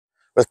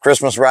With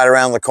Christmas right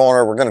around the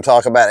corner, we're going to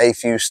talk about a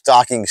few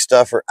stocking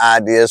stuffer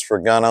ideas for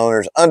gun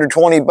owners under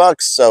 20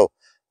 bucks. So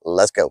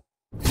let's go.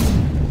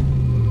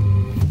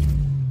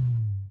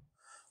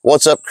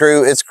 What's up,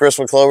 crew? It's Chris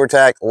with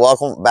CloverTac.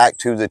 Welcome back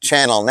to the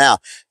channel. Now,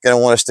 going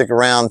to want to stick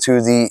around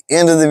to the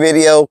end of the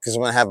video because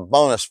I'm going to have a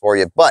bonus for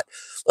you. But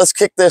let's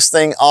kick this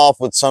thing off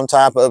with some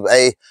type of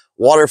a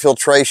water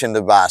filtration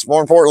device.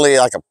 More importantly,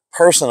 like a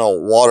personal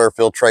water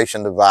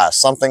filtration device,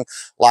 something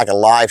like a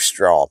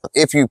LifeStraw.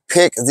 If you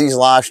pick these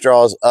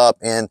LifeStraws up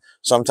in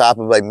some type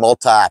of a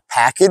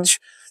multi-package,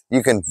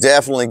 you can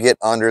definitely get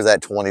under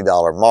that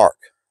 $20 mark.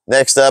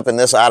 Next up, and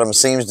this item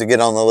seems to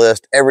get on the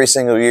list every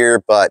single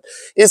year, but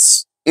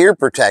it's ear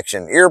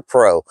protection, ear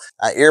probe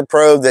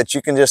that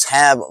you can just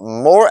have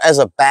more as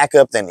a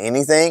backup than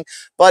anything.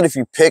 But if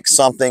you pick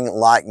something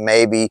like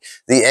maybe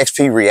the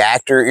XP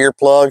Reactor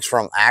earplugs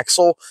from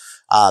AXIL,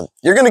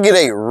 you're going to get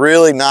a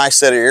really nice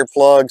set of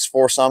earplugs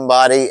for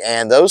somebody,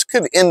 and those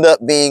could end up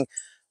being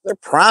their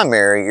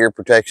primary ear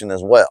protection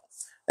as well.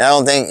 Now, I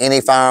don't think any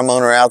firearm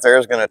owner out there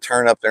is going to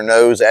turn up their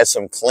nose at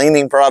some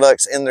cleaning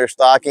products in their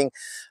stocking,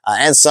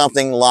 and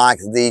something like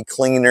the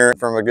cleaner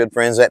from our good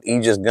friends at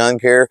Aegis Gun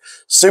Care.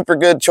 Super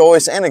good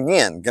choice, and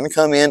again, going to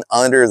come in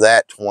under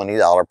that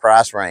 $20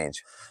 price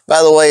range.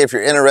 By the way, if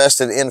you're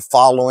interested in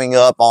following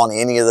up on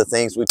any of the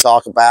things we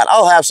talk about,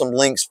 I'll have some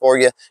links for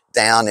you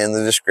down in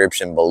the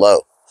description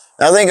below.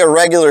 Now, I think a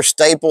regular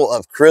staple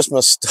of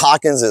Christmas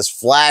stockings is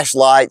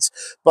flashlights,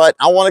 but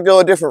I want to go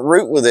a different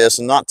route with this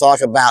and not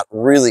talk about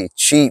really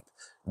cheap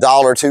 $1,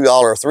 $2,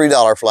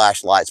 $3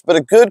 flashlights, but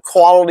a good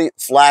quality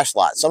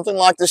flashlight, something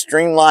like the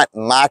Streamlight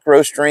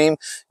MicroStream,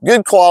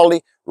 good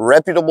quality,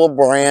 reputable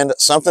brand,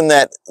 something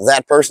that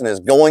person is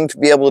going to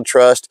be able to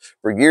trust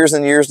for years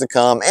and years to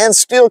come, and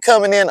still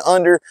coming in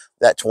under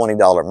that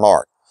 $20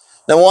 mark.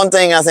 Now, one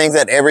thing I think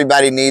that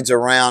everybody needs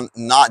around,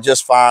 not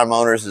just firearm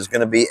owners, is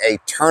going to be a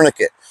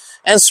tourniquet.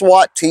 And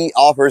SWAT-T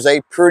offers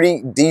a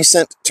pretty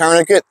decent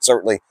tourniquet,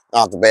 certainly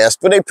not the best,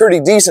 but a pretty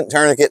decent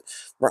tourniquet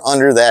for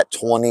under that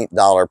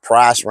 $20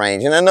 price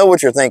range. And I know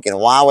what you're thinking,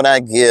 why would I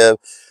give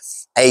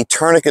a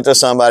tourniquet to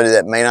somebody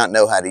that may not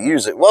know how to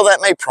use it? Well,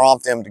 that may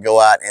prompt them to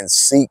go out and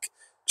seek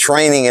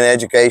training and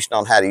education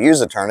on how to use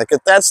a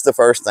tourniquet. That's the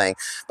first thing.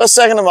 But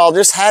second of all,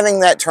 just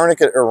having that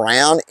tourniquet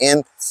around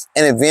in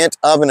an event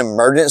of an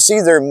emergency,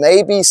 there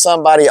may be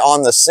somebody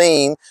on the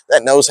scene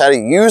that knows how to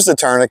use the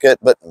tourniquet,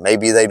 but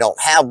maybe they don't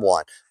have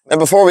one. And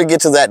before we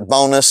get to that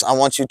bonus, I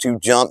want you to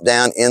jump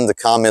down in the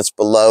comments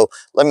below.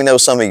 Let me know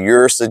some of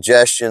your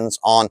suggestions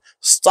on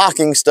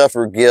stocking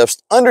stuffer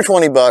gifts under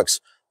 20 bucks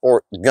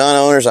for gun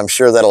owners. I'm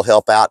sure that'll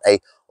help out a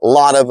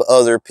lot of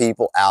other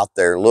people out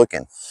there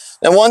looking.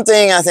 Now, one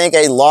thing I think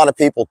a lot of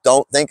people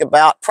don't think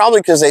about,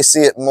 probably because they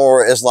see it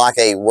more as like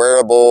a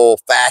wearable,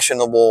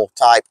 fashionable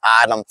type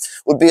item,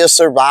 would be a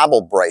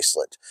survival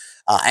bracelet.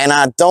 And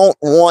I don't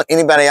want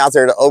anybody out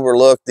there to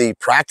overlook the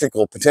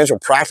potential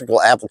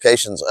practical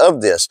applications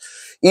of this.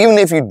 Even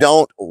if you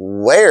don't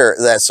wear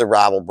that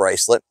survival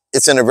bracelet,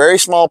 it's in a very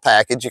small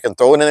package. You can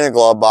throw it in a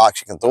glove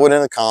box, you can throw it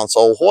in a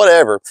console,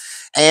 whatever.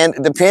 And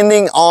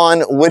depending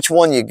on which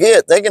one you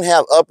get, they can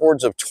have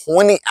upwards of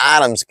 20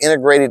 items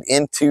integrated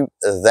into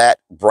that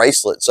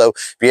bracelet. So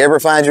if you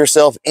ever find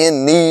yourself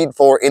in need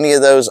for any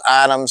of those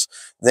items,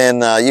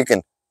 then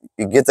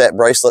you get that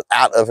bracelet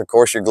out of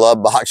course, your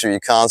glove box or your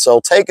console,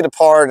 take it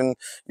apart, and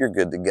you're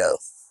good to go.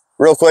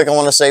 Real quick, I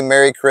want to say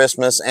Merry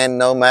Christmas, and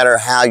no matter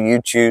how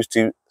you choose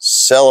to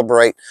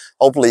celebrate,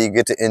 hopefully you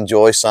get to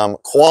enjoy some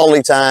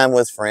quality time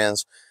with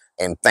friends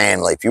and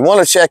family. If you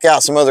want to check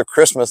out some other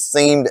Christmas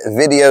themed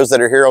videos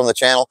that are here on the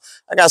channel,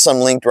 I got some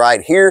linked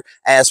right here.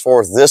 As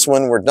for this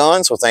one, we're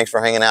done. So thanks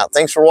for hanging out.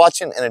 Thanks for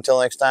watching. And until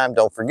next time,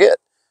 don't forget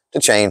to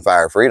chain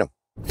fire freedom.